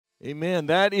Amen.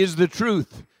 That is the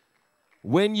truth.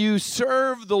 When you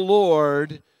serve the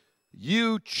Lord,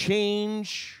 you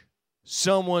change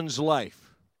someone's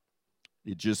life.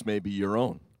 It just may be your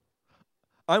own.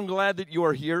 I'm glad that you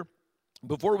are here.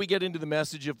 Before we get into the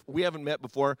message, if we haven't met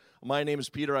before, my name is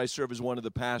Peter. I serve as one of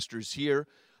the pastors here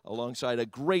alongside a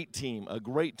great team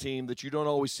that you don't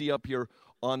always see up here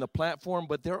on the platform,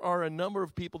 but there are a number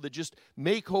of people that just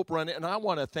make Hope run, and I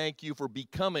want to thank you for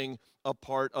becoming a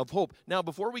part of Hope. Now,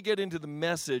 before we get into the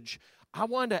message, I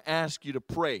want to ask you to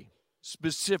pray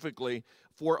specifically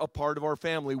for a part of our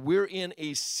family. We're in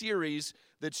a series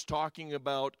that's talking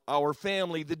about our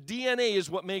family. The DNA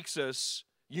is what makes us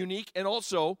unique and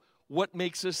also what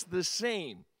makes us the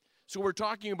same. So we're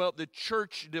talking about the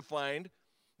church defined.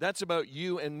 That's about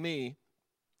you and me.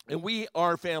 And we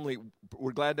are family.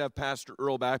 We're glad to have Pastor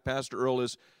Earl back. Pastor Earl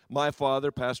is my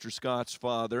father, Pastor Scott's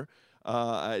father.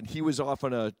 He was off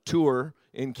on a tour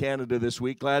in Canada this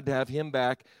week. Glad to have him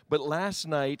back. But last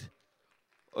night,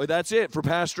 that's it for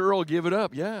Pastor Earl. Give it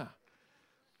up, yeah.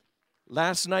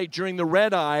 Last night during the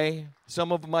red eye,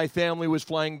 some of my family was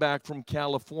flying back from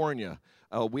California.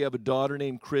 We have a daughter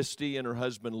named Christy, and her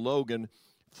husband Logan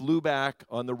flew back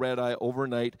on the red eye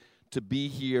overnight to be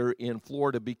here in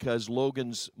Florida because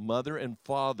Logan's mother and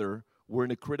father were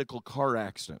in a critical car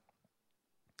accident.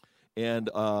 And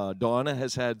Donna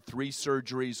has had 3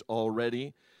 surgeries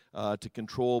already to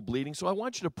control bleeding. So I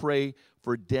want you to pray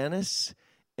for Dennis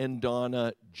and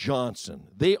Donna Johnson.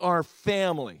 They are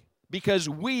family because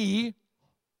we,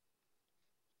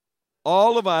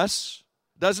 all of us,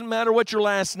 doesn't matter what your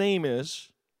last name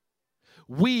is,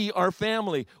 we are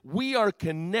family. We are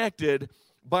connected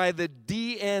by the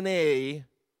DNA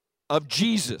of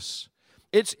Jesus.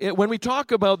 When we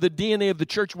talk about the DNA of the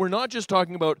church, we're not just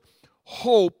talking about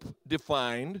hope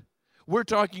defined. We're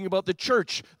talking about the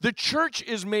church. The church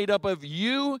is made up of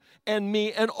you and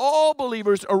me and all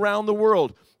believers around the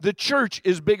world. The church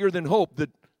is bigger than hope.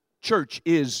 The church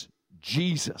is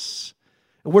Jesus.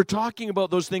 And we're talking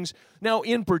about those things. Now,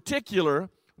 in particular,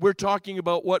 we're talking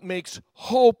about what makes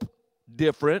hope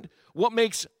different, what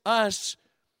makes us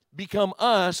become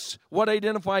us, what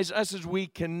identifies us as we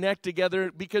connect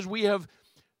together, because we have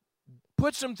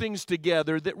put some things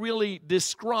together that really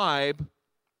describe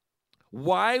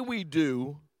why we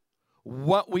do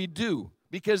what we do,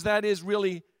 because that is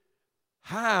really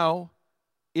how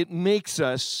it makes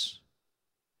us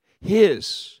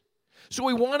His. So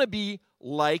we want to be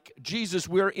like Jesus.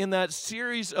 We're in that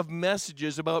series of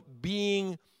messages about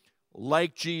being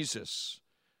like Jesus.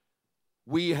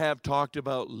 We have talked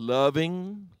about love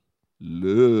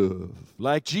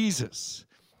like Jesus.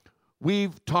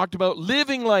 We've talked about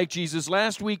living like Jesus.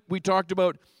 Last week we talked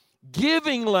about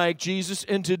giving like Jesus,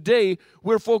 and today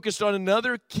we're focused on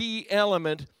another key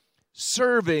element,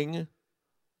 serving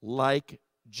like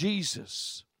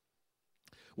Jesus.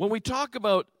 When we talk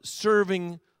about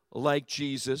serving like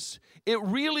Jesus, it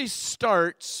really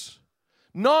starts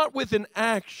not with an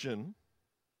action.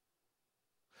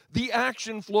 The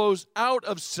action flows out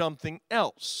of something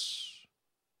else.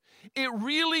 It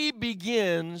really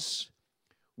begins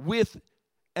with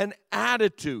an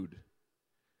attitude.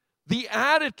 The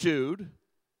attitude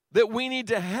that we need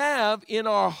to have in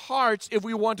our hearts if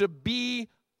we want to be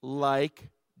like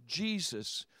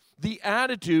Jesus. The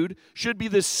attitude should be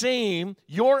the same.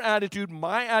 Your attitude,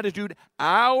 my attitude,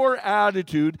 our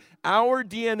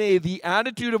DNA, the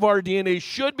attitude of our DNA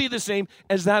should be the same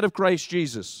as that of Christ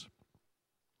Jesus,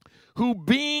 who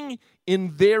being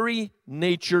in very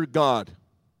nature God,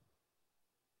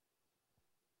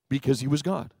 because He was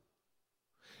God.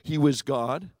 He was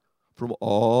God from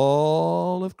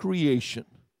all of creation.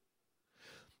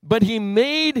 But He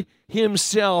made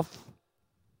Himself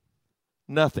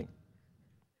nothing.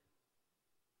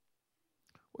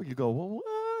 Well, you go, well,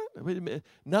 what? Wait a minute.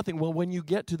 Nothing. Well, when you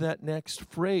get to that next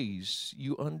phrase,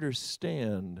 you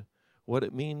understand what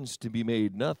it means to be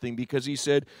made nothing, because He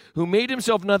said, who made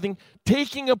Himself nothing,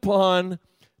 taking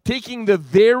the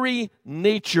very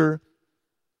nature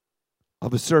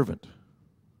of a servant.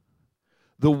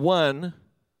 The one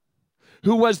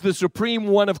who was the supreme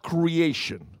one of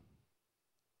creation.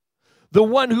 The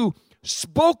one who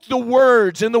spoke the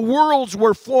words and the worlds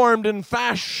were formed and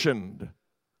fashioned.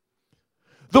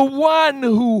 The one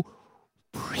who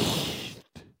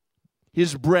breathed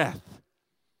His breath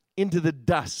into the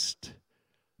dust,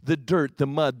 the dirt, the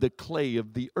mud, the clay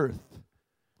of the earth,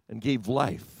 and gave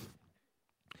life.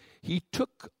 He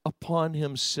took upon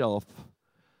Himself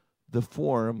the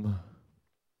form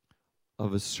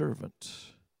of a servant,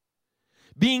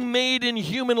 being made in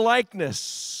human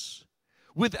likeness,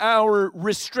 with our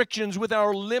restrictions, with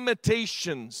our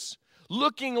limitations,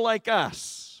 looking like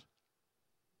us.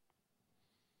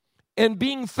 And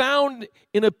being found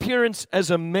in appearance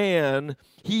as a man,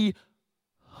 he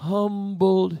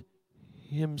humbled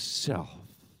himself.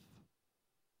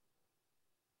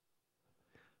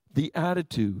 The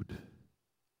attitude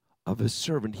of a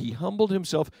servant. He humbled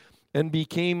himself and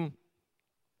became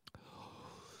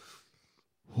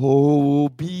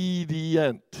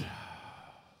obedient.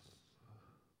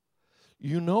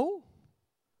 You know,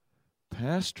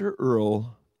 Pastor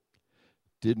Earl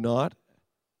did not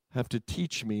have to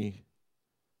teach me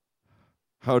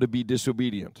how to be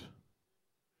disobedient.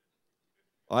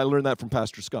 I learned that from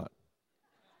Pastor Scott.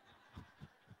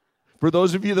 For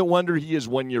those of you that wonder, he is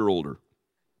 1 year older.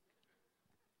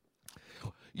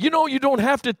 You know, you don't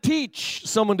have to teach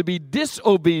someone to be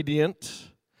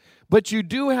disobedient, but you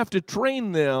do have to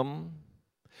train them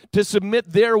to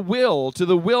submit their will to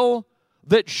the will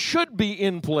that should be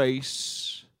in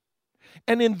place.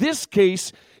 And in this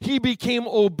case, he became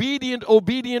obedient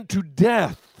to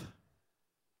death.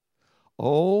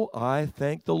 Oh, I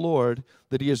thank the Lord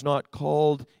that he has not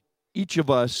called each of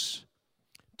us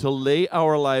to lay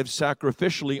our lives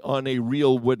sacrificially on a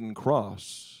real wooden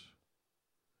cross.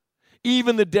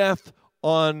 Even the death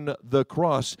on the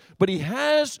cross. But he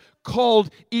has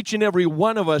called each and every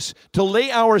one of us to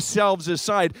lay ourselves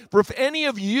aside. For if any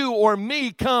of you or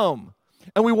me come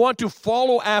and we want to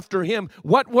follow after him,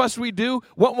 what must we do?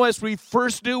 What must we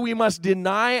first do? We must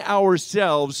deny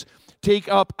ourselves, take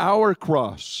up our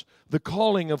cross, the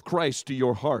calling of Christ to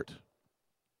your heart.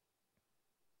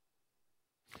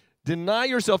 Deny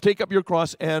yourself, take up your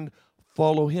cross, and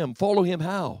follow him. Follow him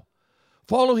how?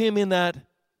 Follow him in that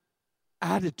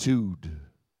attitude.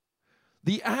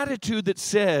 The attitude that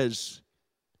says,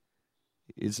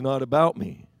 it's not about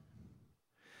me.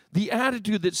 The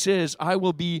attitude that says, I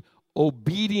will be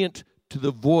obedient to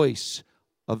the voice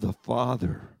of the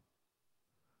Father.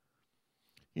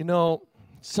 You know,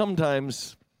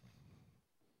 sometimes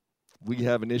we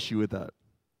have an issue with that.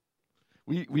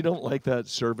 We don't like that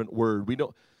servant word. We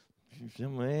don't,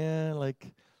 man,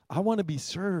 like, I want to be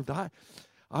served.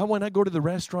 When I go to the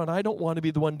restaurant, I don't want to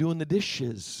be the one doing the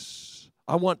dishes.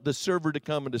 I want the server to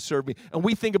come and to serve me. And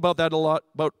we think about that a lot,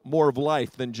 about more of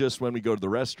life than just when we go to the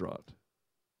restaurant.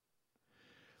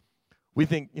 We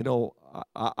think, you know,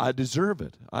 I deserve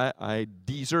it. I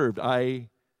deserved. I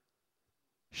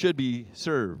should be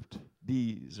served.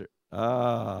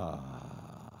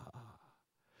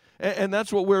 And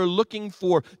that's what we're looking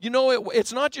for. You know,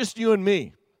 it's not just you and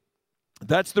me.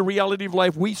 That's the reality of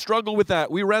life. We struggle with that.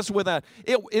 We wrestle with that.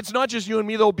 It's not just you and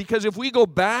me, though, because if we go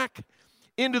back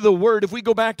into the Word, if we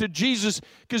go back to Jesus,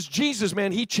 because Jesus,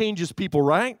 man, he changes people,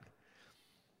 right?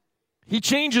 He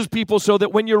changes people so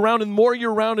that when you're around him, the more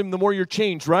you're around him, the more you're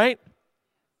changed, right?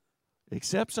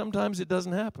 Except sometimes it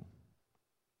doesn't happen.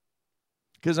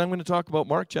 Because I'm going to talk about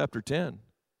Mark chapter 10.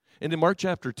 And in Mark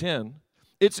chapter 10,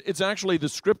 it's actually the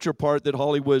scripture part that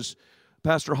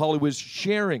Pastor Holly was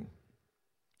sharing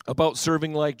about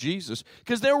serving like Jesus.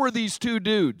 Because there were these two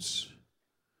dudes.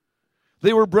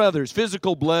 They were brothers,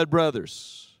 physical blood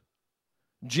brothers.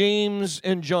 James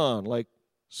and John, like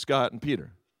Scott and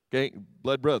Peter. Okay,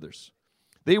 blood brothers.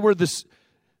 They were the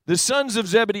sons of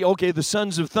Zebedee. Okay, the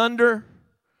sons of thunder.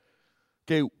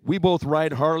 Okay, we both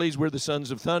ride Harleys. We're the sons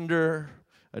of thunder.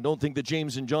 I don't think that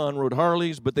James and John rode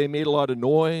Harleys, but they made a lot of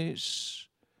noise.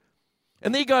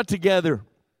 And they got together.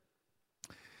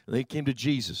 And they came to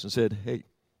Jesus and said, hey,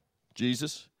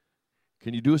 Jesus,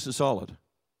 can you do us a solid?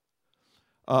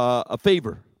 A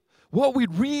favor. What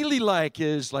we'd really like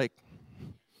is, like,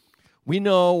 we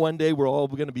know one day we're all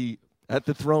going to be at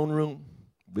the throne room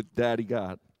with Daddy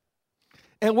God.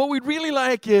 And what we'd really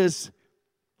like is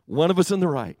one of us on the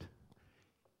right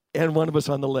and one of us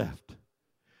on the left.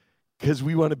 Because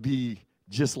we want to be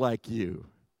just like you.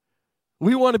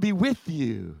 We want to be with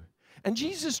you. And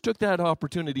Jesus took that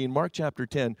opportunity in Mark chapter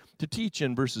 10 to teach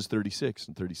in verses 36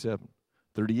 and 37,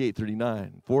 38,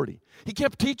 39, 40. He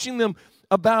kept teaching them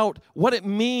about what it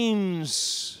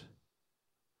means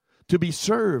to be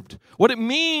served, what it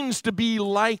means to be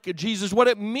like Jesus, what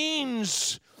it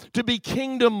means to be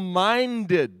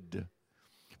kingdom-minded.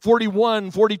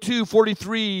 41, 42,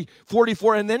 43,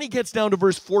 44, and then he gets down to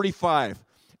verse 45.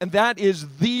 And that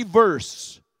is the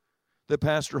verse that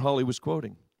Pastor Holly was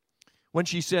quoting. When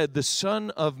she said, the Son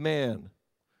of Man,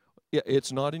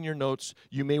 it's not in your notes.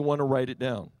 You may want to write it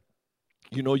down.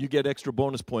 You know you get extra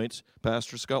bonus points.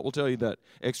 Pastor Scott will tell you that.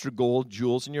 Extra gold,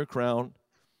 jewels in your crown.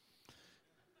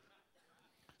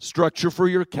 Structure for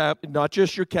your not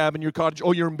just your cabin, your cottage.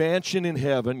 Oh, your mansion in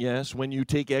heaven, yes, when you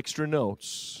take extra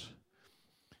notes.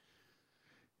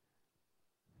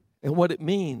 And what it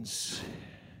means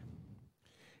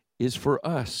is for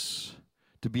us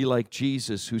to be like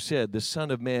Jesus, who said, the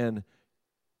Son of Man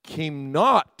came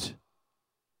not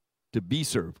to be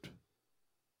served,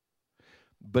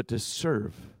 but to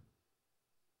serve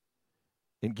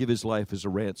and give his life as a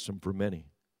ransom for many.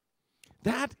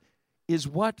 That is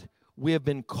what we have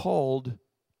been called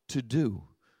to do,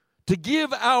 to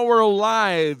give our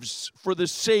lives for the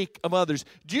sake of others.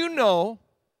 Do you know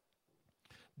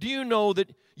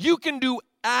that you can do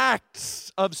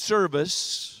acts of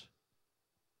service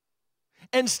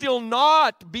and still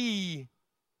not be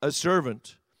a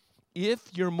servant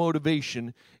if your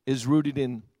motivation is rooted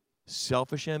in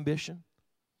selfish ambition?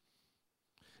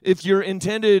 If your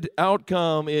intended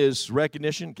outcome is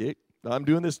recognition, okay, I'm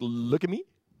doing this, look at me.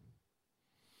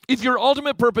 If your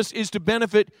ultimate purpose is to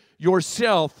benefit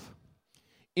yourself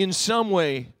in some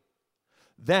way,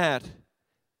 that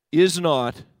is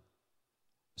not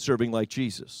serving like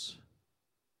Jesus.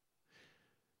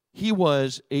 He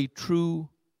was a true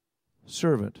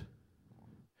servant.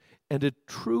 And a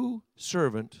true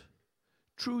servant,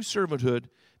 true servanthood,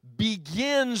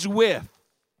 begins with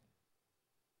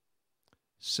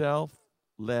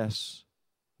selflessness.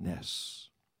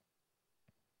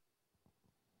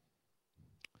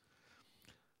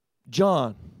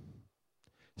 John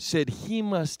said, he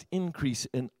must increase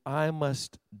and I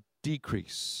must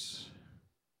decrease.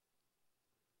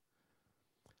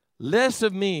 Less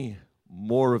of me,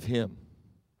 more of him.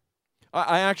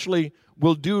 I actually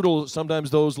will doodle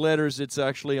sometimes those letters. It's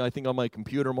actually, I think, on my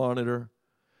computer monitor.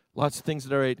 Lots of things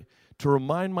that I write to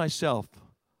remind myself,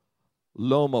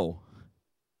 LOMOH,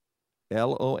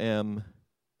 L-O-M-M-O-H,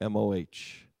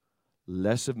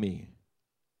 less of me,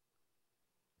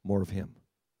 more of him.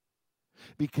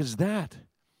 Because that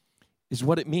is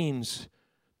what it means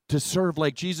to serve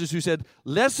like Jesus, who said,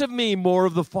 less of me, more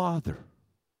of the Father.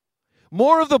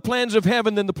 More of the plans of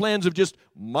heaven than the plans of just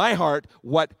my heart,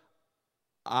 what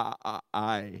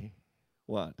I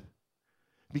want.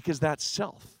 Because that's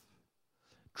self.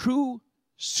 True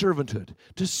servanthood,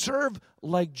 to serve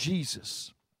like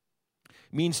Jesus,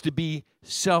 means to be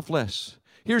selfless.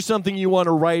 Here's something you want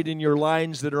to write in your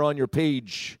lines that are on your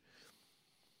page.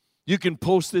 You can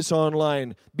post this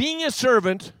online. Being a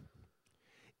servant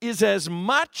is as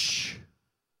much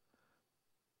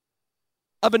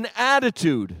of an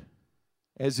attitude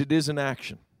as it is an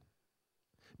action.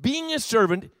 Being a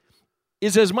servant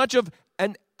is as much of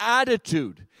an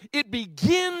attitude. It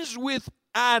begins with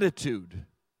attitude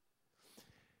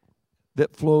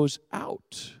that flows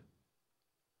out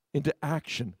into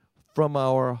action from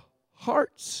our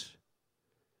hearts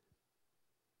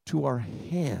to our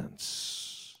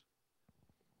hands.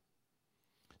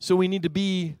 So we need to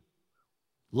be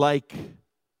like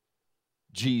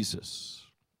Jesus.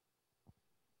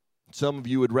 Some of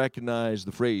you would recognize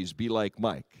the phrase, be like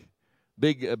Mike.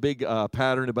 A big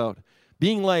pattern about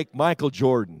being like Michael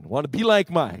Jordan. Want to be like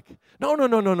Mike. No.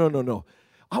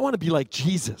 I want to be like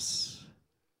Jesus.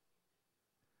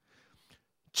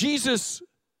 Jesus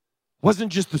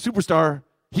wasn't just the superstar,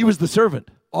 he was the servant.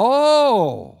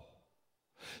 Oh.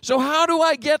 So how do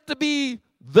I get to be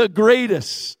the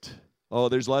greatest? Oh,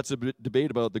 there's lots of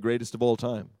debate about the greatest of all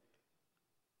time.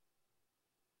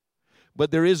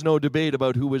 But there is no debate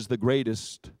about who was the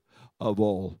greatest of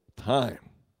all time.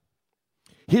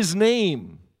 His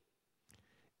name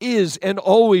is and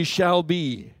always shall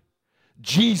be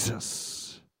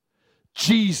Jesus.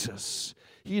 Jesus.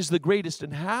 He is the greatest.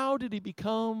 And how did he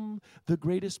become the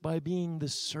greatest? By being the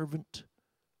servant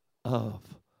of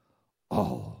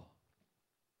all.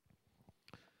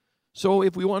 So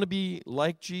if we want to be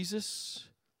like Jesus,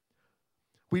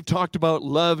 we've talked about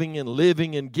loving and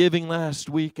living and giving last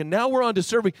week, and now we're on to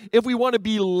serving. If we want to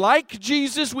be like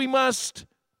Jesus, we must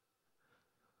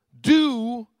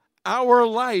do our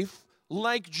life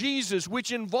like Jesus,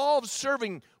 which involves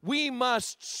serving. We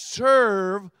must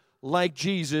serve like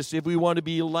Jesus if we want to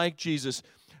be like Jesus.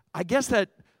 I guess that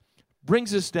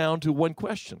brings us down to one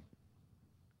question.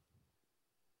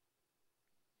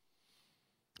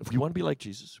 If we want to be like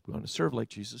Jesus, we want to serve like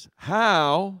Jesus,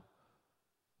 how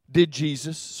did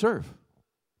Jesus serve?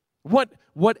 What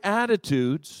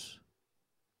attitudes,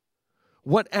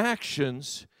 what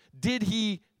actions did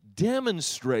he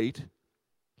demonstrate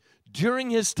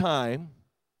during his time?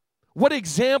 What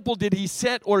example did he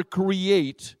set or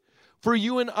create for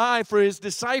you and I, for his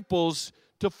disciples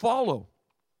to follow?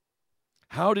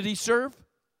 How did he serve?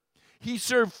 He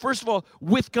served, first of all,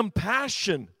 with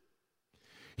compassion.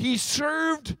 He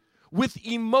served with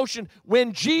emotion.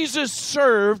 When Jesus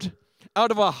served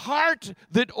out of a heart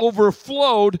that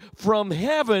overflowed from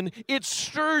heaven, it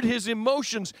stirred his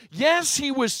emotions. Yes,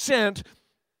 he was sent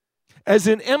as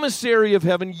an emissary of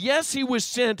heaven. Yes, he was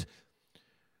sent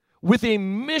with a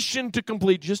mission to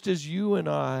complete, just as you and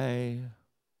I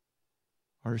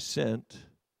are sent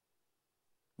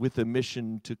with a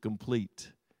mission to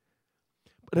complete.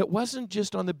 But it wasn't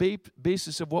just on the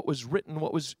basis of what was written,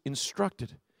 what was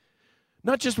instructed.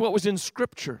 Not just what was in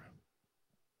Scripture,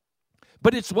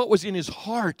 but it's what was in his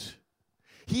heart.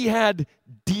 He had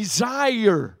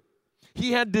desire.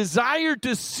 He had desire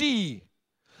to see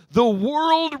the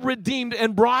world redeemed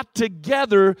and brought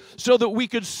together so that we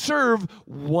could serve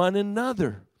one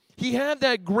another. He had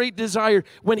that great desire.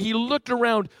 When he looked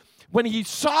around, when he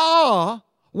saw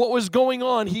what was going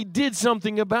on, he did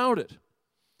something about it.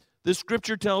 The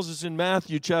Scripture tells us in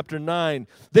Matthew chapter 9,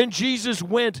 then Jesus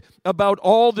went about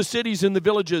all the cities and the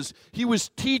villages. He was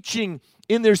teaching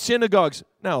in their synagogues.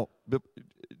 Now, a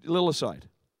little aside.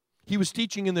 He was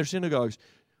teaching in their synagogues.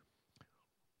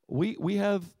 We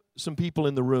have some people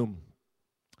in the room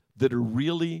that are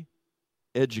really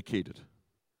educated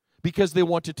because they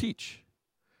want to teach.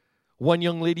 One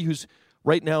young lady who's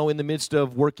right now in the midst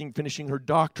of finishing her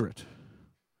doctorate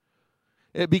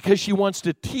because she wants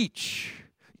to teach.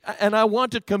 And I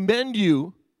want to commend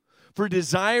you for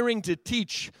desiring to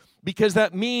teach, because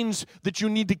that means that you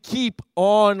need to keep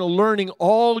on learning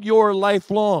all your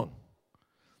life long.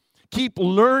 Keep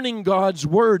learning God's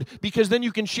Word, because then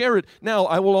you can share it. Now,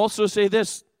 I will also say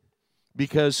this,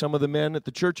 because some of the men at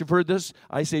the church have heard this.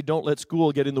 I say, don't let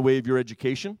school get in the way of your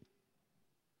education.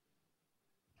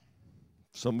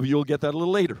 Some of you will get that a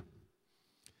little later.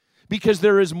 Because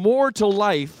there is more to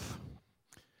life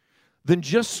than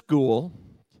just school,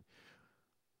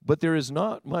 but there is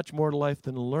not much more to life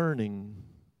than learning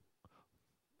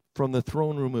from the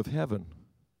throne room of heaven.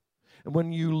 And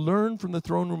when you learn from the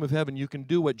throne room of heaven, you can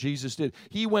do what Jesus did.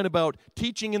 He went about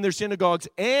teaching in their synagogues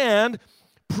and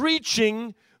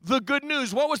preaching the good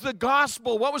news. What was the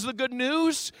gospel? What was the good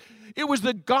news? It was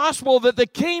the gospel that the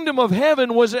kingdom of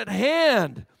heaven was at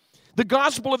hand. The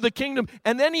gospel of the kingdom.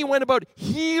 And then he went about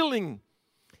healing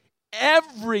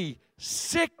every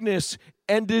sickness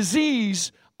and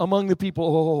disease among the people.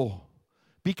 Oh,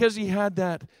 because he had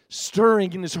that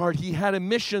stirring in his heart. He had a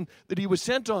mission that he was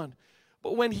sent on.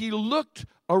 But when he looked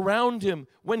around him,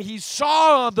 when he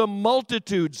saw the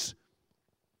multitudes,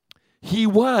 he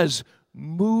was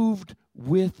moved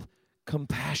with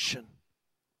compassion.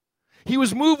 He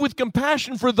was moved with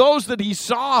compassion for those that he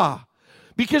saw,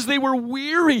 because they were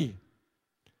weary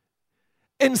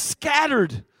and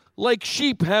scattered like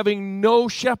sheep having no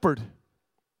shepherd.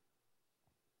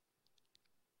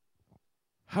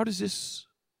 How does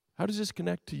this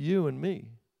connect to you and me?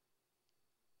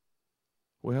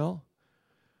 Well,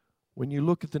 when you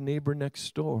look at the neighbor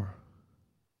next door,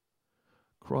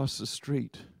 across the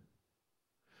street,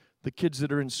 the kids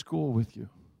that are in school with you,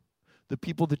 the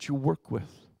people that you work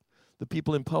with, the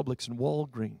people in Publix and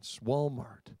Walgreens,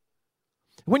 Walmart.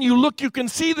 When you look, you can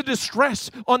see the distress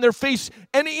on their face,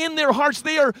 and in their hearts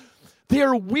they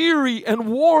are weary and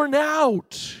worn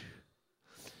out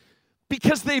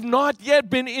because they've not yet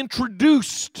been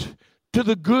introduced to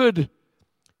the good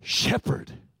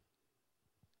shepherd.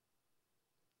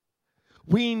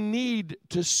 We need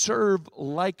to serve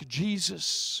like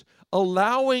Jesus,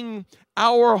 allowing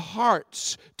our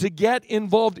hearts to get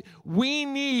involved. We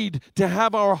need to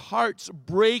have our hearts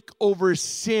break over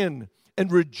sin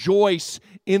and rejoice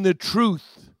in the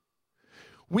truth.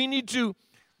 We need to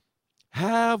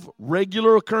have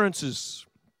regular occurrences.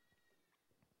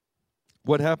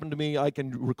 What happened to me, I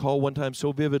can recall one time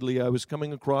so vividly. I was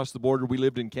coming across the border. We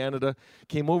lived in Canada.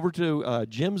 Came over to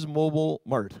Jim's Mobile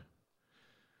Mart.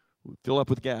 Fill up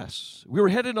with gas. We were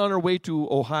headed on our way to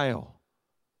Ohio.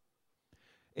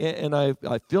 And I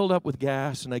filled up with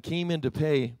gas, and I came in to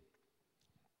pay.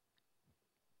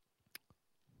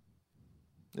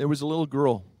 There was a little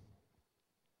girl.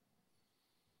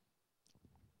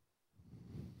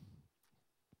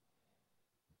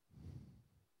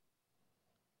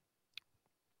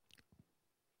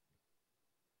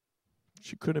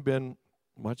 She couldn't have been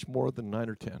much more than 9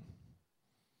 or 10.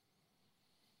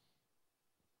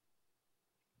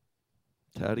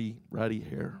 Tatty, ratty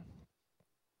hair.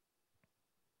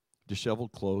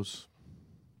 Disheveled clothes.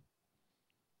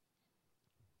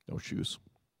 No shoes.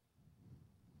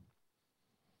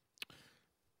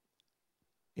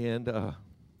 And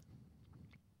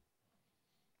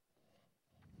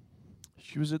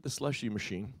she was at the slushy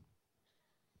machine.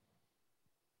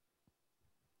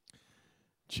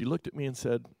 She looked at me and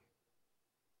said,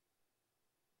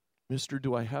 "Mister,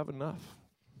 do I have enough?"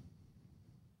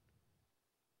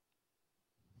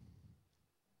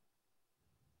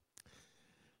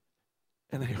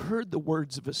 And I heard the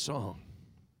words of a song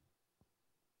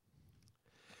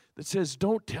that says,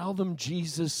 "Don't tell them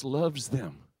Jesus loves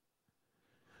them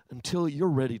until you're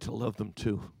ready to love them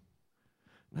too.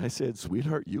 And I said,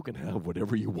 sweetheart, you can have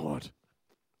whatever you want.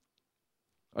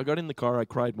 I got in the car. I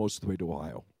cried most of the way to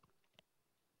Ohio.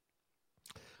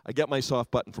 I got my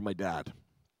soft button from my dad.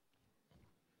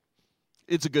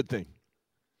 It's a good thing.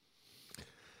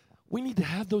 We need to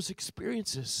have those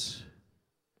experiences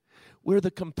where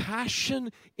the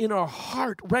compassion in our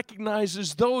heart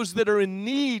recognizes those that are in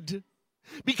need.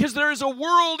 Because there is a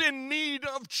world in need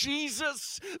of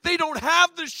Jesus. They don't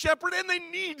have the shepherd and they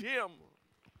need him.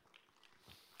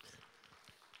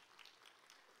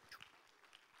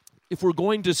 If we're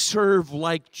going to serve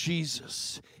like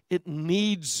Jesus, it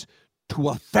needs to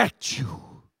affect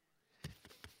you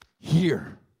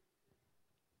here.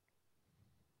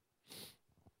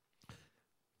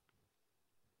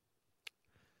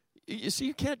 You see,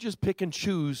 you can't just pick and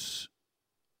choose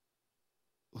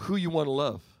who you want to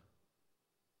love.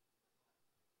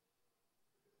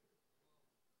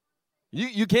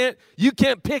 You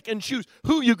can't pick and choose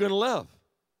who you're going to love.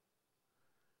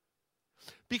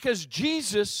 Because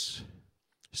Jesus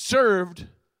served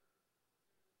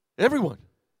everyone.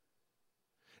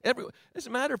 As a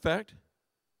matter of fact,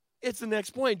 it's the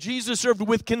next point. Jesus served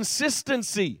with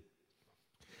consistency.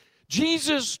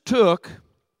 Jesus took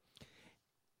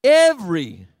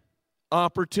every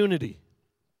opportunity.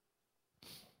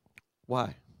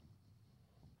 Why?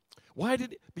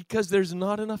 Because there's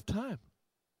not enough time.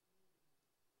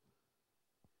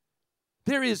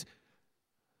 There is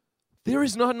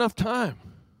not enough time.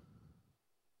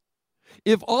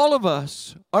 If all of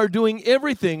us are doing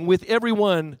everything with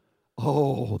everyone,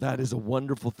 oh, that is a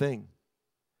wonderful thing.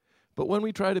 But when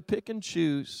we try to pick and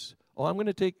choose, I'm going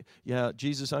to take,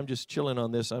 Jesus, I'm just chilling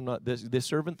on this. I'm not, this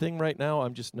servant thing right now,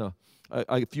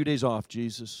 a few days off,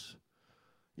 Jesus.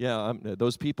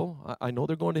 Those people, I know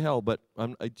they're going to hell, but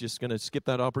I'm just going to skip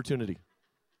that opportunity.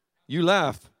 You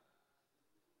laugh.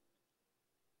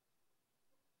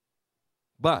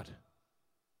 But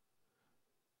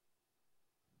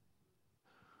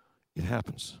it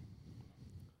happens.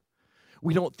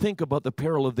 We don't think about the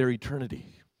peril of their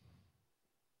eternity.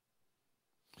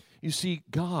 You see,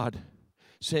 God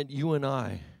sent you and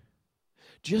I,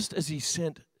 just as he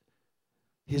sent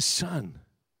his Son.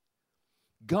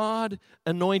 God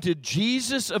anointed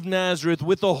Jesus of Nazareth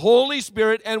with the Holy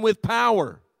Spirit and with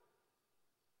power.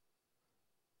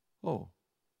 Oh,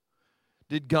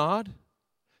 did God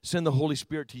send the Holy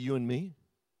Spirit to you and me?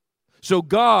 So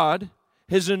God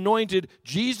has anointed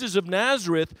Jesus of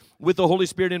Nazareth with the Holy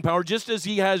Spirit and power, just as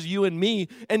he has you and me.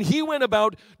 And he went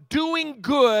about doing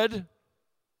good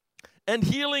and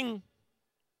healing.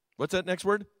 What's that next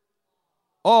word?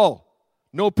 All.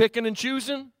 No picking and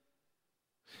choosing.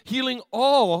 Healing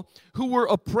all who were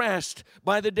oppressed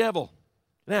by the devil.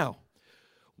 Now,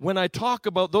 when I talk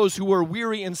about those who are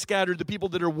weary and scattered, the people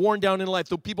that are worn down in life,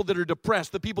 the people that are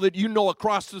depressed, the people that you know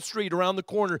across the street, around the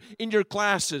corner, in your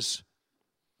classes,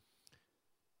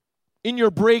 in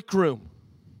your break room,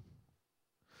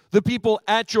 the people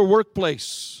at your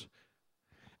workplace,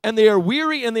 and they are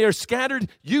weary and they are scattered,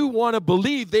 you want to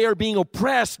believe they are being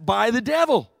oppressed by the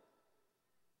devil.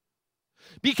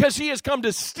 Because he has come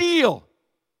to steal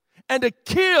and to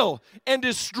kill and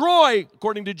destroy,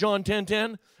 according to John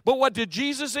 10:10. But what did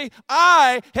Jesus say?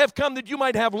 I have come that you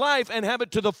might have life and have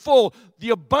it to the full, the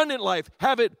abundant life,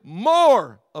 have it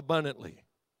more abundantly.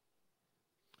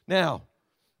 Now,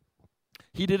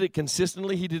 he did it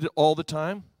consistently. He did it all the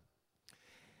time.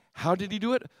 How did he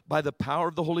do it? By the power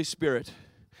of the Holy Spirit.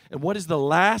 And what does the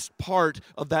last part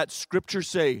of that scripture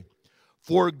say?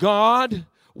 For God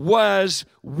was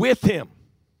with him.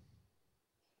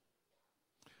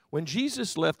 When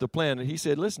Jesus left the planet, he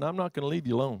said, listen, I'm not going to leave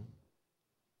you alone.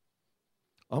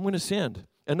 I'm going to send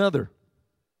another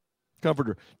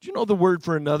comforter. Do you know the word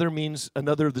for another means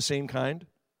another of the same kind?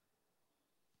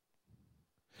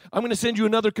 I'm going to send you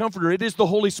another comforter. It is the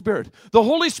Holy Spirit. The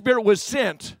Holy Spirit was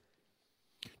sent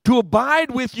to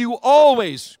abide with you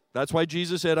always. That's why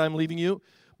Jesus said, I'm leaving you,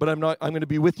 but I'm going to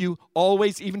be with you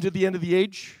always, even to the end of the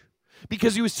age.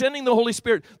 Because he was sending the Holy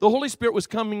Spirit. The Holy Spirit was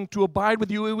coming to abide with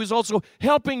you. It was also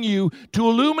helping you to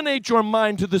illuminate your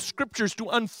mind to the Scriptures, to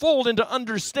unfold and to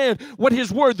understand what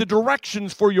his word, the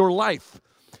directions for your life.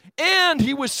 And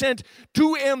he was sent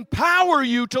to empower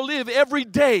you to live every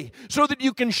day so that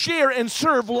you can share and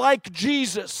serve like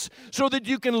Jesus, so that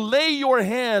you can lay your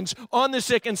hands on the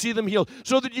sick and see them healed,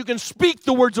 so that you can speak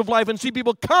the words of life and see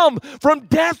people come from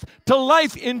death to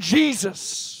life in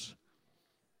Jesus.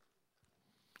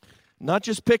 Not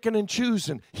just picking and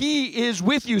choosing. He is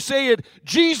with you. Say it,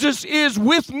 Jesus is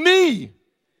with me.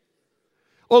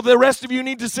 Oh, the rest of you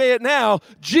need to say it now.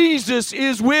 Jesus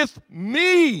is with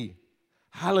me.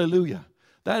 Hallelujah.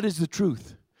 That is the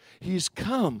truth. He's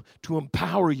come to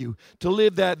empower you to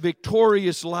live that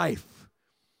victorious life.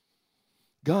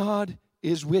 God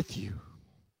is with you.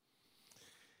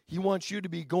 He wants you to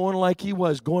be going like he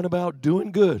was, going about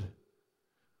doing good,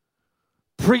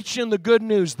 preaching the good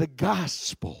news, the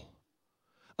gospel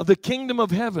of the kingdom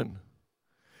of heaven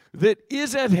that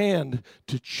is at hand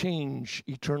to change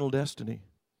eternal destiny.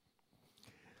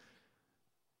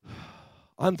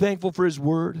 I'm thankful for his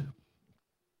word.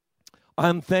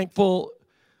 I'm thankful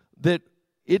that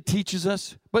it teaches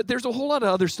us, but there's a whole lot of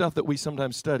other stuff that we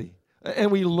sometimes study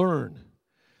and we learn.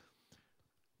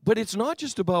 But it's not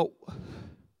just about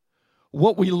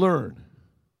what we learn.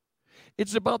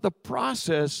 It's about the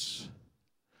process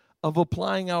of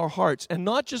applying our hearts and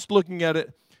not just looking at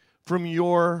it from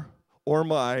your or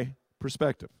my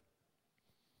perspective.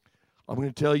 I'm going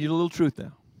to tell you a little truth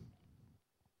now.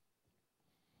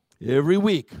 Every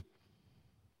week,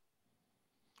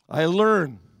 I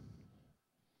learn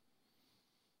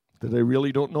that I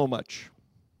really don't know much.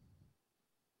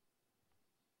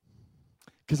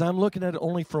 Because I'm looking at it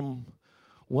only from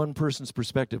one person's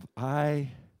perspective. I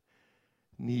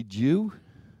need you.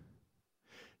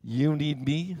 You need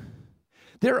me.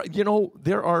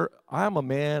 I'm a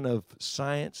man of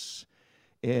science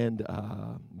and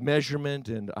measurement,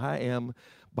 and I am,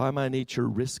 by my nature,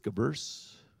 risk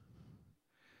averse.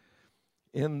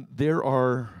 And there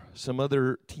are some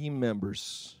other team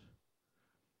members.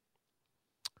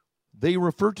 They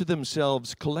refer to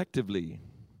themselves collectively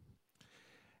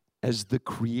as the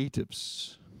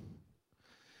creatives.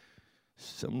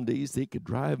 Some days they could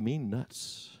drive me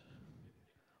nuts.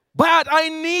 But I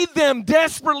need them,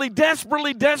 desperately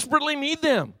need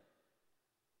them.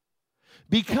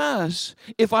 Because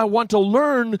if I want to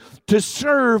learn to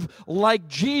serve like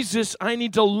Jesus, I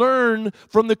need to learn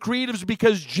from the creatives,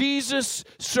 because Jesus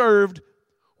served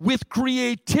with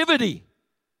creativity.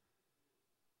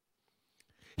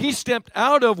 He stepped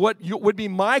out of what would be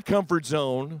my comfort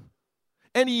zone,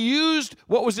 and he used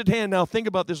what was at hand. Now think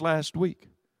about this last week.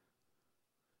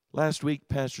 Last week,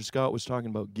 Pastor Scott was talking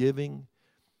about giving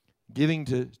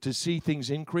to see things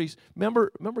increase.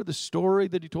 Remember the story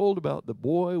that he told about the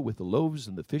boy with the loaves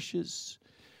and the fishes?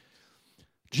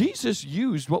 Jesus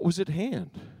used what was at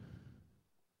hand.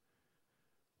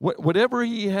 Whatever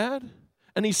he had.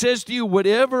 And he says to you,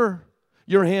 whatever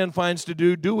your hand finds to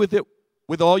do, do with it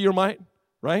with all your might,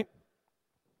 right?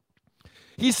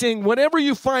 He's saying, whatever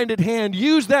you find at hand,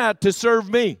 use that to serve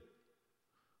me.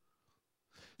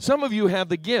 Some of you have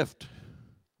the gift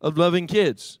of loving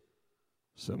kids.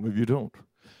 Some of you don't.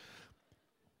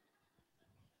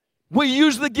 Well,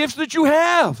 use the gifts that you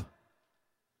have.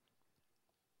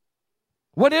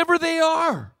 Whatever they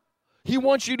are. He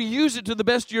wants you to use it to the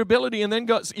best of your ability, and then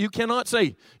you cannot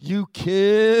say,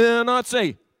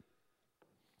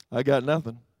 I got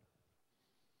nothing.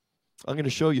 I'm going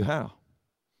to show you how.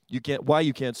 Why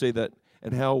you can't say that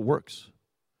and how it works.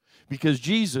 Because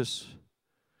Jesus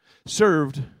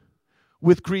served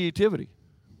with creativity.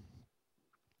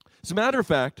 As a matter of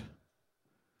fact,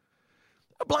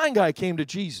 a blind guy came to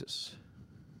Jesus,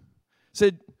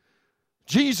 said,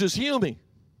 Jesus, heal me.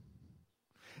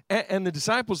 And the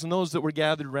disciples and those that were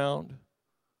gathered around,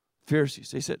 Pharisees,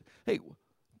 they said, hey,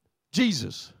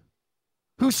 Jesus,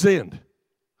 who sinned?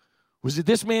 Was it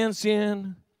this man's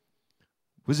sin?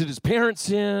 Was it his parents'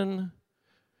 sin?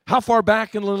 How far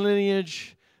back in the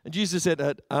lineage? And Jesus said,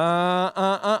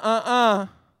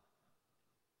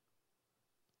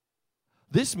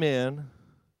 This man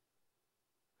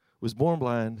was born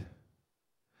blind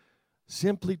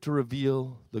simply to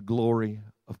reveal the glory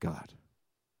of God.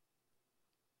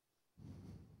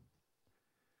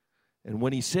 And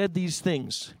when he said these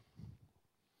things,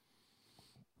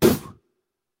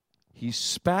 he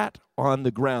spat on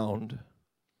the ground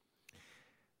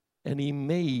and he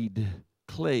made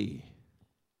clay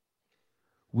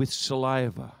with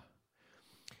saliva.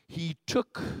 He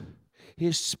took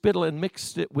his spittle and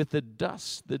mixed it with the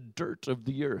dust, the dirt of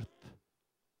the earth.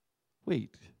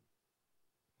 Wait,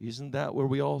 isn't that where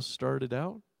we all started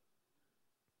out?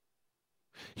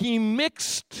 He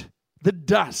mixed the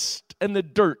dust and the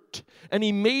dirt, and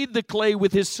he made the clay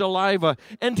with his saliva,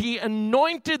 and he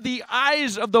anointed the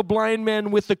eyes of the blind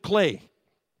man with the clay.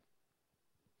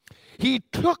 He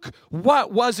took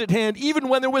what was at hand, even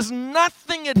when there was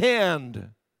nothing at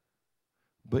hand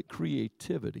but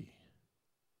creativity.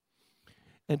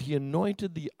 And he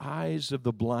anointed the eyes of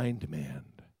the blind man.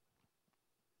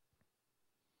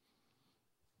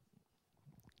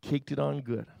 Caked it on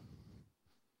good.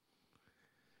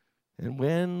 And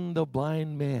when the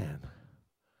blind man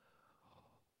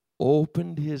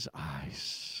opened his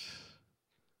eyes,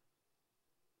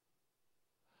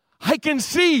 I can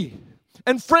see.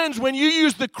 And friends, when you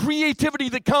use the creativity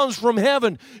that comes from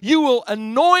heaven, you will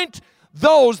anoint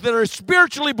those that are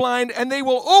spiritually blind, and they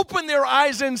will open their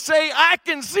eyes and say, I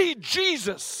can see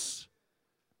Jesus.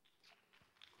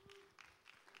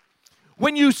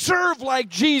 When you serve like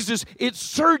Jesus, it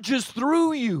surges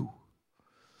through you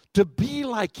to be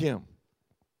like Him,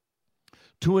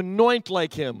 to anoint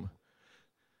like Him,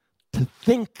 to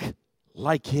think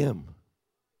like Him,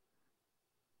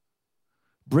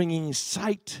 bringing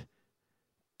sight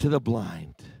to the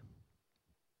blind.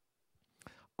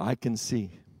 I can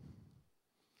see.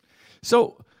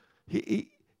 So he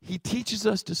teaches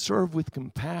us to serve with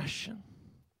compassion,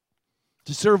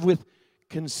 to serve with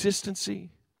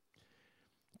consistency,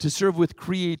 to serve with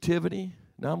creativity.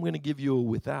 Now I'm going to give you a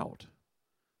without.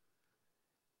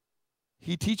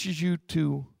 He teaches you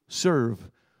to serve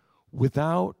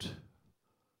without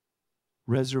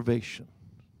reservation.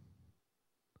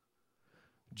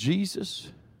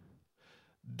 Jesus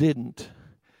didn't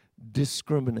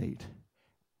discriminate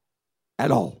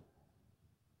at all.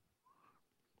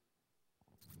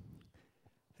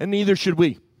 And neither should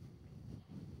we.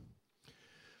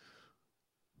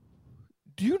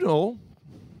 Do you know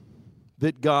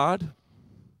that God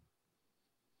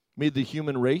made the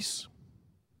human race?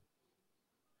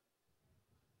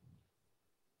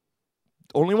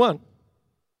 Only one.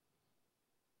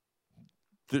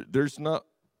 There's not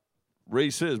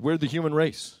races. We're the human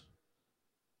race.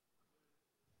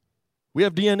 We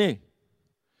have DNA.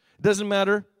 It doesn't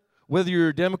matter whether you're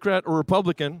a Democrat or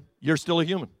Republican, you're still a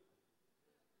human.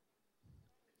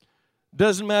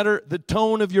 Doesn't matter the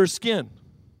tone of your skin.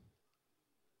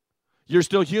 You're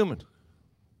still human.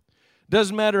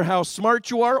 Doesn't matter how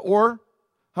smart you are or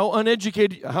how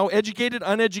educated,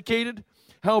 uneducated,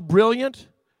 how brilliant,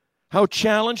 how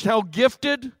challenged, how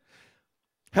gifted,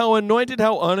 how anointed,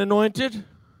 how unanointed,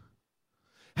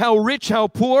 how rich, how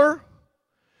poor,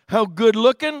 how good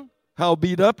looking, how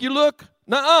beat up you look.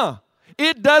 Nuh-uh.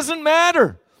 It doesn't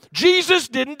matter. Jesus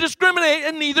didn't discriminate,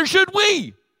 and neither should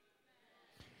we.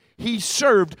 He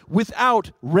served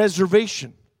without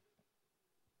reservation.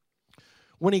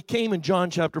 When he came in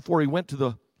John chapter 4, he went to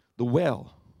the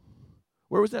well.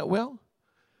 Where was that well?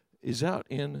 Is out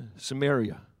in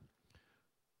Samaria.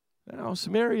 Now,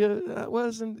 Samaria, that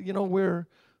wasn't, where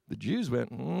the Jews went,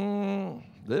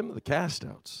 them are the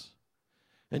cast-outs.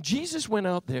 And Jesus went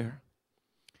out there,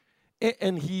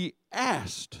 and he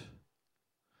asked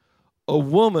a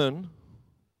woman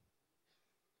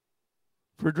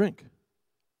for a drink.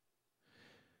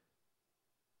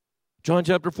 John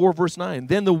chapter 4, verse 9.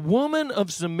 Then the woman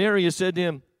of Samaria said to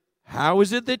him, how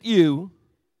is it that you,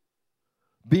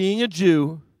 being a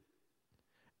Jew,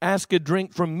 ask a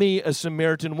drink from me, a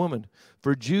Samaritan woman?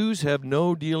 For Jews have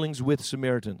no dealings with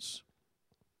Samaritans.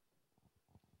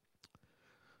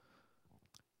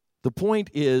 The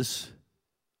point is,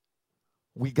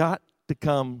 we got to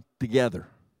come together.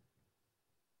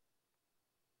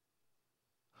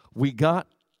 We got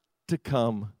to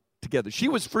come together. She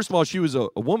was, first of all, she was a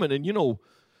woman, and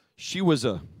she was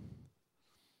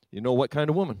what kind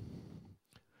of woman?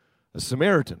 A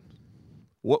Samaritan.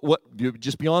 What,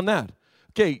 just beyond that.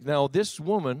 Okay, now this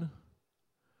woman,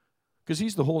 because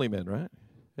he's the holy man,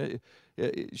 right?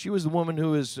 She was the woman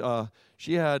who is,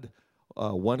 she had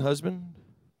one husband,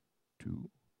 2,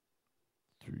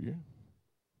 3,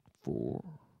 4,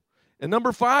 and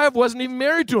number 5 wasn't even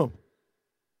married to him.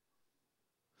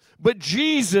 But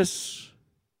Jesus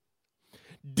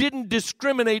didn't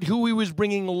discriminate who he was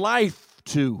bringing life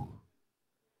to.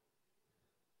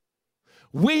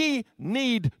 We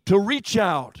need to reach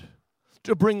out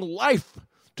to bring life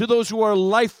to those who are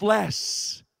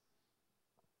lifeless.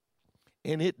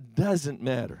 And it doesn't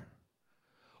matter.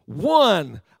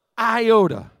 1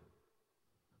 iota.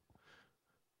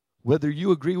 Whether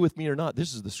you agree with me or not,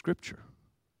 this is the Scripture.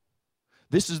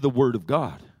 This is the Word of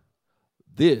God.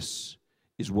 This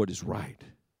is what is right.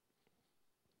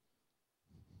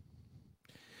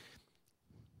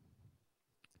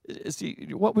 See,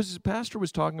 what was the pastor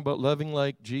was talking about loving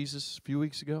like Jesus a few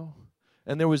weeks ago?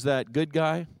 And there was that good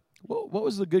guy. What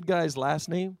was the good guy's last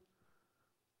name?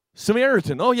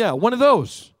 Samaritan. Oh, yeah, one of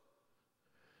those.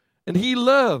 And he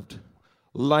loved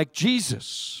like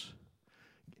Jesus.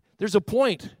 There's a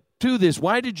point to this.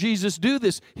 Why did Jesus do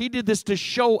this? He did this to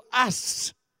show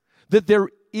us that there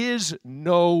is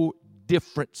no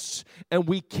difference, and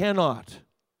we cannot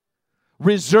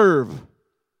reserve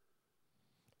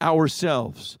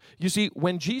ourselves. You see,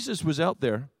 when Jesus was out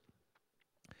there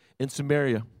in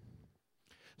Samaria,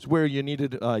 it's where you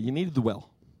needed the well.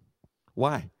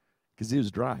 Why? Because it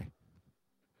was dry.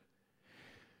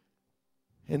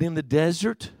 And in the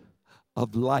desert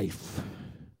of life,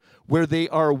 where they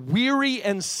are weary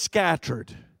and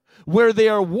scattered, where they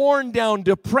are worn down,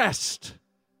 depressed.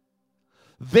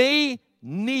 They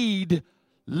need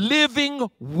living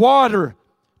water.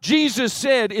 Jesus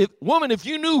said, woman, if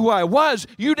you knew who I was,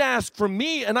 you'd ask for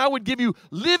me, and I would give you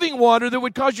living water that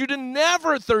would cause you to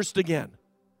never thirst again.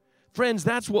 Friends,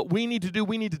 that's what we need to do.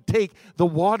 We need to take the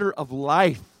water of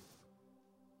life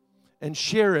and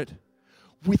share it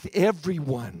with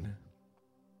everyone.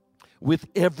 With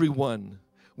everyone.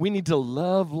 We need to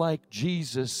love like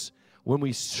Jesus when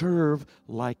we serve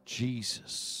like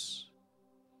Jesus.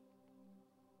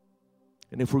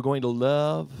 And if we're going to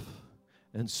love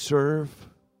and serve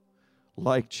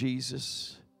like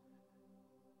Jesus,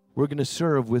 we're going to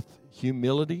serve with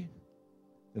humility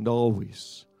and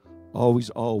always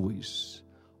with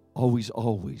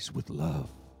love.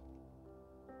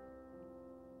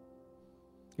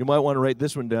 You might want to write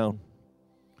this one down.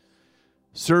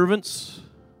 Servants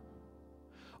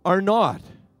are not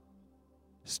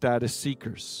status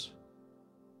seekers.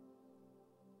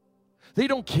 They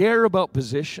don't care about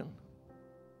position.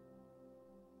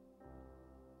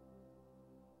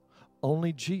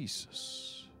 Only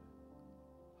Jesus,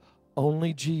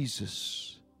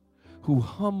 who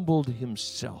humbled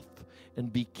himself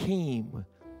and became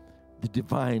the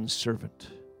divine servant.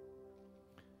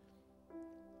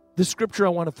 The scripture I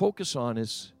want to focus on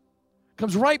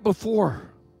comes right before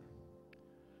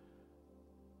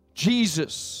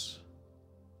Jesus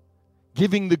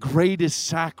giving the greatest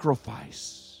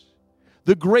sacrifice,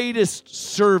 the greatest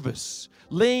service,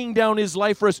 laying down his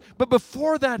life for us. But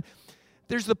before that,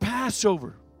 there's the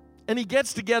Passover. And he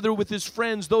gets together with his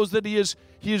friends, those that he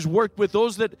has worked with,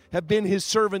 those that have been his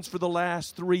servants for the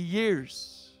last 3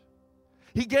 years.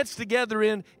 He gets together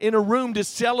in a room to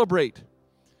celebrate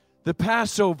the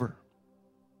Passover.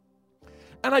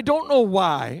 And I don't know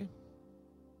why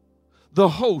the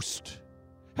host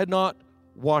had not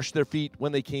washed their feet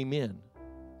when they came in.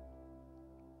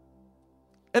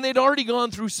 And they'd already gone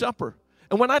through supper.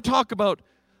 And when I talk about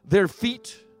their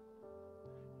feet,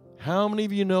 how many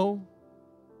of you know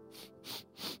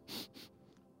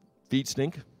feet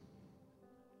stink?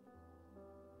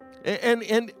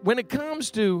 And when it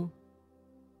comes to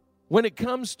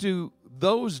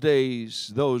those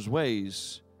days, those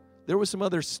ways, there was some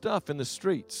other stuff in the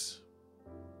streets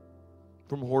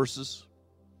from horses,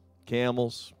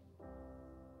 camels,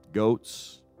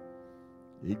 goats.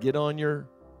 You'd get on your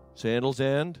sandals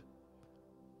and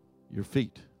your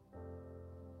feet.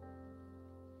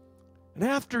 And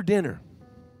after dinner,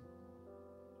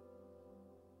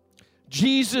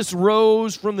 Jesus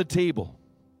rose from the table.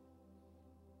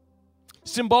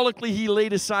 Symbolically, he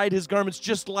laid aside his garments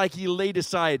just like he laid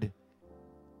aside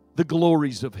the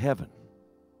glories of heaven.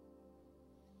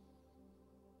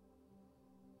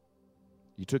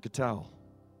 He took a towel.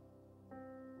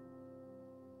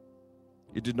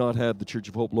 It did not have the Church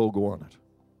of Hope logo on it.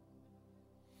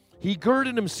 He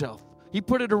girded himself. He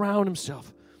put it around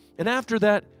himself. And after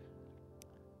that,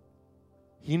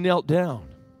 he knelt down.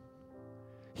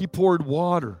 He poured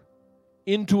water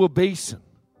into a basin.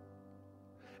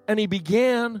 And he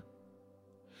began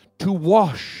to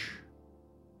wash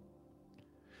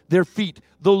their feet.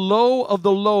 The low of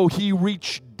the low, he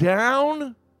reached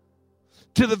down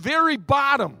to the very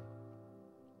bottom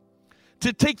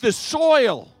to take the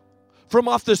soil from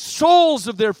off the soles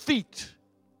of their feet.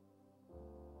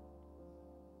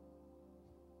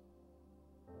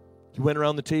 He went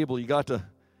around the table. He got to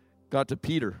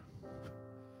Peter.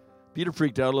 Peter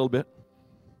freaked out a little bit.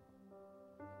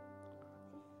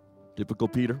 Typical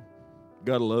Peter.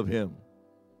 Gotta love him.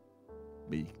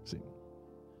 Me, see.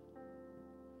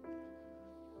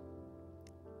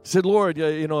 He said, Lord,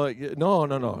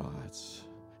 no.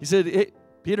 He said, hey,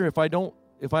 Peter, if I don't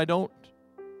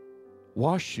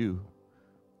wash you,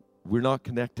 we're not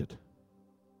connected.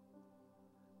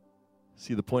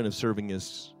 See, the point of serving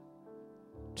is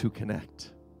to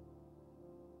connect.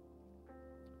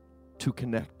 To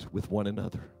connect with one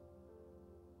another.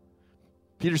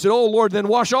 Peter said, oh, Lord, then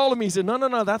wash all of me. He said,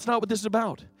 no, that's not what this is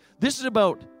about. This is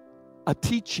about a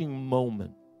teaching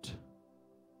moment.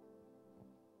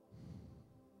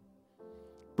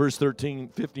 Verse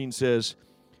 15 says,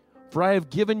 for I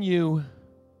have given you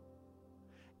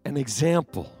an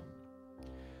example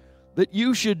that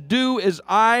you should do as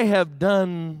I have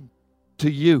done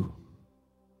to you.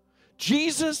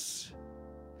 Jesus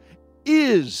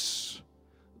is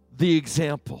the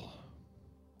example.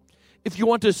 If you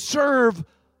want to serve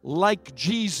like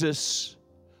Jesus,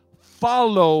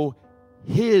 follow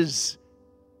his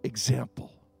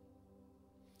example,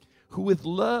 who with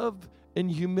love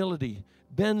and humility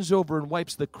bends over and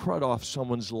wipes the crud off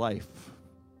someone's life.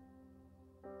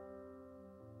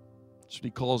 That's what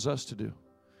he calls us to do.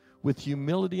 With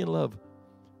humility and love,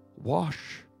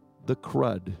 wash the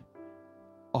crud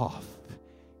off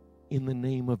in the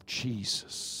name of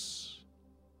Jesus.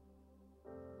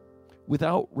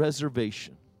 Without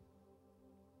reservation.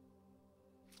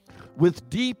 With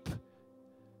deep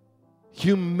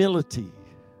humility.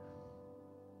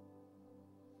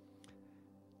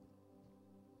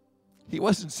 He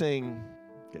wasn't saying,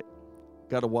 okay,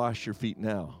 got to wash your feet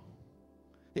now.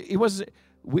 He wasn't.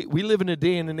 We live in a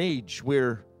day and an age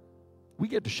where we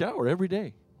get to shower every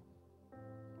day.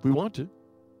 If we want to.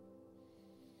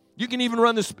 You can even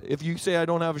run this. If you say, I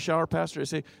don't have a shower, Pastor, I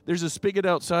say, there's a spigot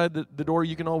outside the door.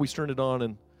 You can always turn it on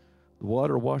and the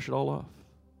water will wash it all off.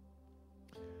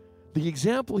 The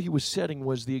example he was setting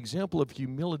was the example of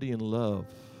humility and love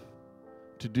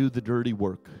to do the dirty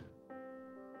work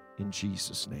in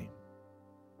Jesus' name.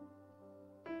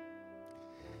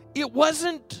 It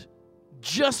wasn't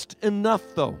just enough,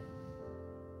 though,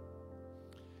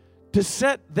 to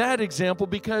set that example,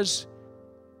 because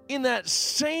in that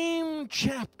same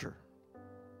chapter,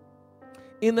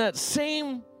 in that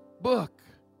same book,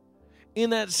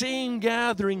 in that same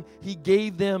gathering, he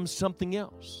gave them something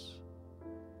else.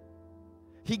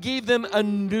 He gave them a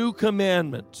new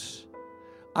commandment.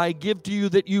 I give to you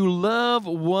that you love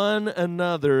one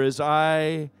another as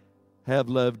I have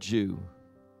loved you.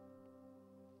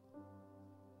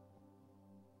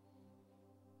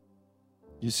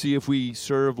 You see, if we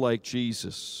serve like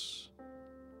Jesus,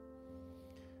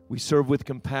 we serve with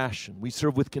compassion, we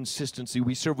serve with consistency,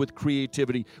 we serve with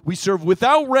creativity, we serve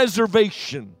without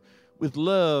reservation, with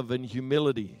love and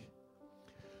humility.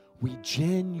 We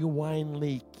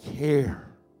genuinely care.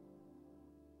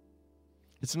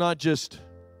 It's not just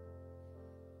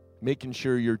making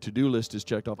sure your to-do list is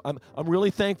checked off. I'm really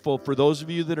thankful for those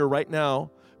of you that are right now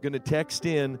going to text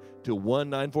in to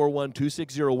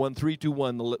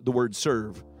 1-941-260-1321 the word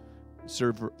serve.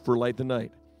 Serve for Light the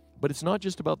Night. But it's not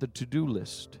just about the to-do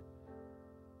list.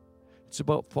 It's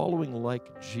about following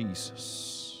like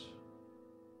Jesus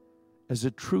as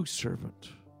a true servant,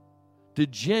 to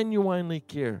genuinely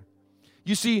care.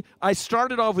 You see, I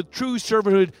started off with true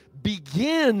servanthood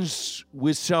begins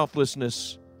with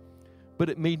selflessness, but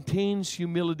it maintains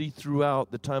humility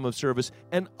throughout the time of service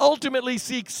and ultimately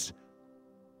seeks,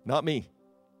 not me,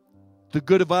 the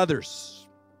good of others.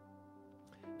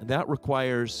 And that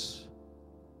requires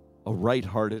a right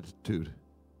heart attitude.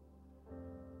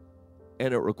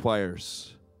 And it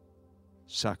requires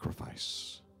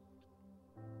sacrifice.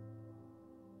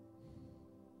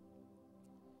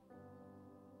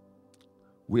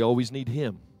 We always need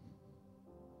Him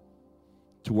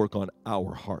to work on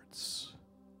our hearts,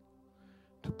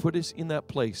 to put us in that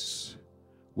place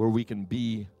where we can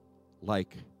be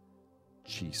like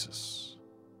Jesus.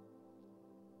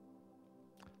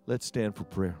 Let's stand for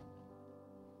prayer.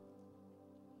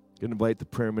 I'm going to invite the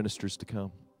prayer ministers to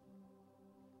come.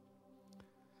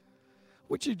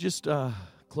 Would you just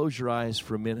close your eyes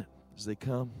for a minute as they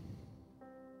come?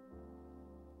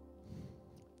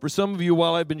 For some of you,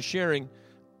 while I've been sharing,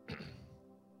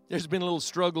 there's been a little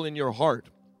struggle in your heart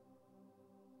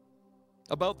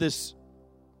about this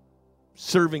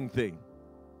serving thing.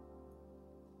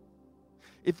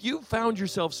 If you found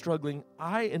yourself struggling,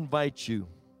 I invite you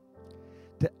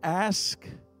to ask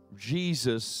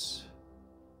Jesus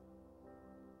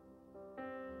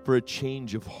for a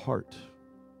change of heart.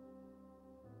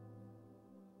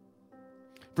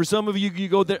 For some of you, you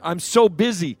go there, I'm so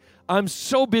busy. I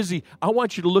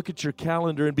want you to look at your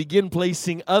calendar and begin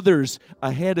placing others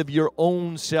ahead of your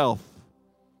own self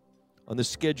on the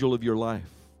schedule of your life.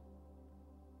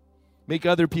 Make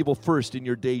other people first in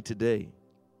your day-to-day.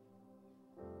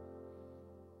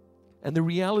 And the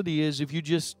reality is, if you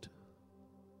just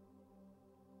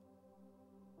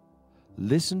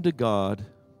listen to God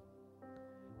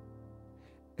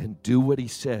and do what He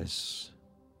says,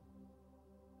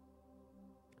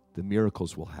 the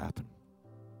miracles will happen.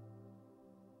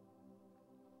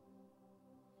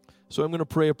 So I'm going to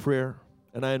pray a prayer,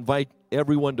 and I invite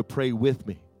everyone to pray with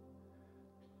me.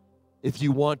 If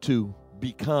you want to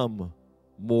become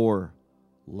more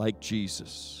like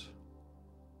Jesus,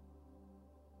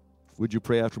 would you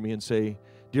pray after me and say,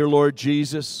 Dear Lord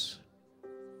Jesus,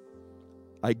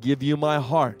 I give you my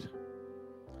heart.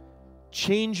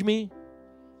 Change me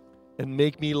and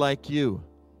make me like you.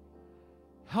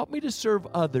 Help me to serve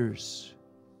others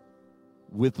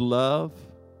with love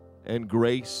and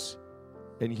grace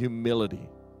and humility.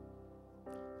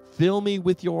 Fill me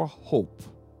with your hope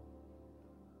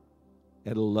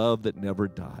and a love that never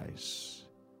dies.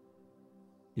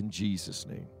 In Jesus'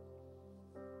 name,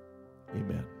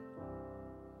 amen.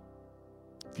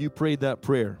 If you prayed that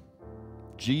prayer,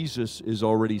 Jesus is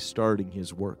already starting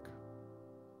his work.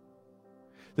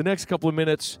 The next couple of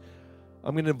minutes,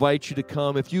 I'm going to invite you to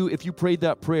come. If you prayed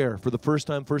that prayer for the first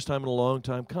time in a long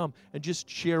time, come and just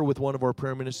share with one of our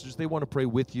prayer ministers. They want to pray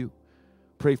with you,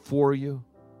 pray for you.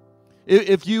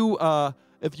 If you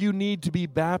need to be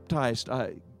baptized,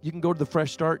 you can go to the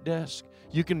Fresh Start desk.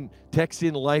 You can text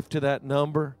in life to that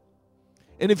number.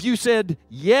 And if you said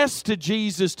yes to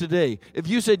Jesus today, if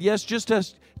you said yes, just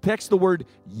text the word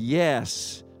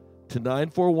yes to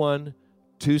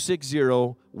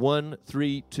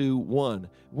 941-260-1321.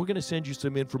 We're going to send you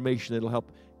some information that will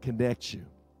help connect you.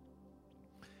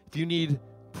 If you need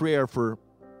prayer for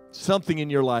something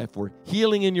in your life or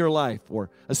healing in your life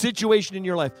or a situation in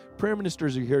your life, prayer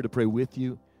ministers are here to pray with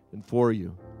you and for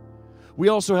you. We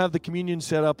also have the communion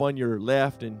set up on your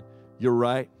left and your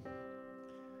right.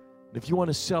 If you want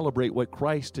to celebrate what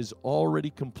Christ has already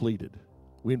completed,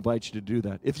 we invite you to do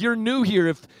that. If you're new here,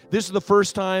 if this is the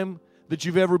first time that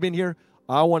you've ever been here,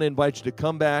 I want to invite you to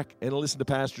come back and listen to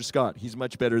Pastor Scott. He's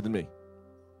much better than me.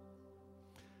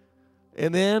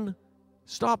 And then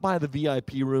stop by the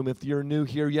VIP room. If you're new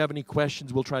here, you have any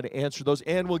questions, we'll try to answer those,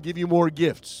 and we'll give you more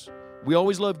gifts. We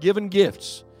always love giving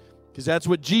gifts because that's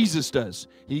what Jesus does.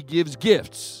 He gives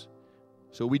gifts.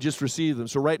 So we just receive them.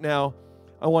 So right now,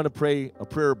 I want to pray a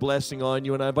prayer of blessing on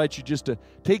you, and I invite you just to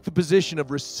take the position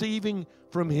of receiving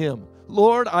from Him.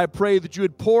 Lord, I pray that you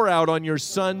would pour out on your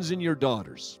sons and your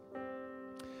daughters.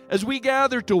 As we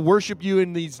gather to worship you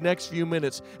in these next few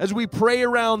minutes, as we pray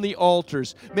around the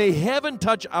altars, may heaven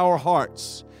touch our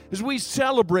hearts. As we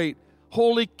celebrate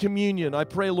Holy Communion, I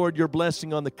pray, Lord, your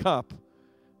blessing on the cup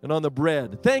and on the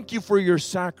bread. Thank you for your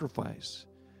sacrifice.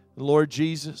 And Lord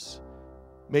Jesus,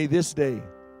 may this day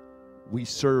we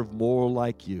serve more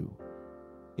like you.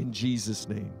 In Jesus'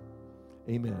 name,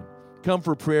 amen. Come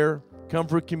for prayer. Come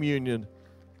for communion.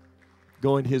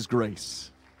 Go in His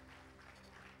grace.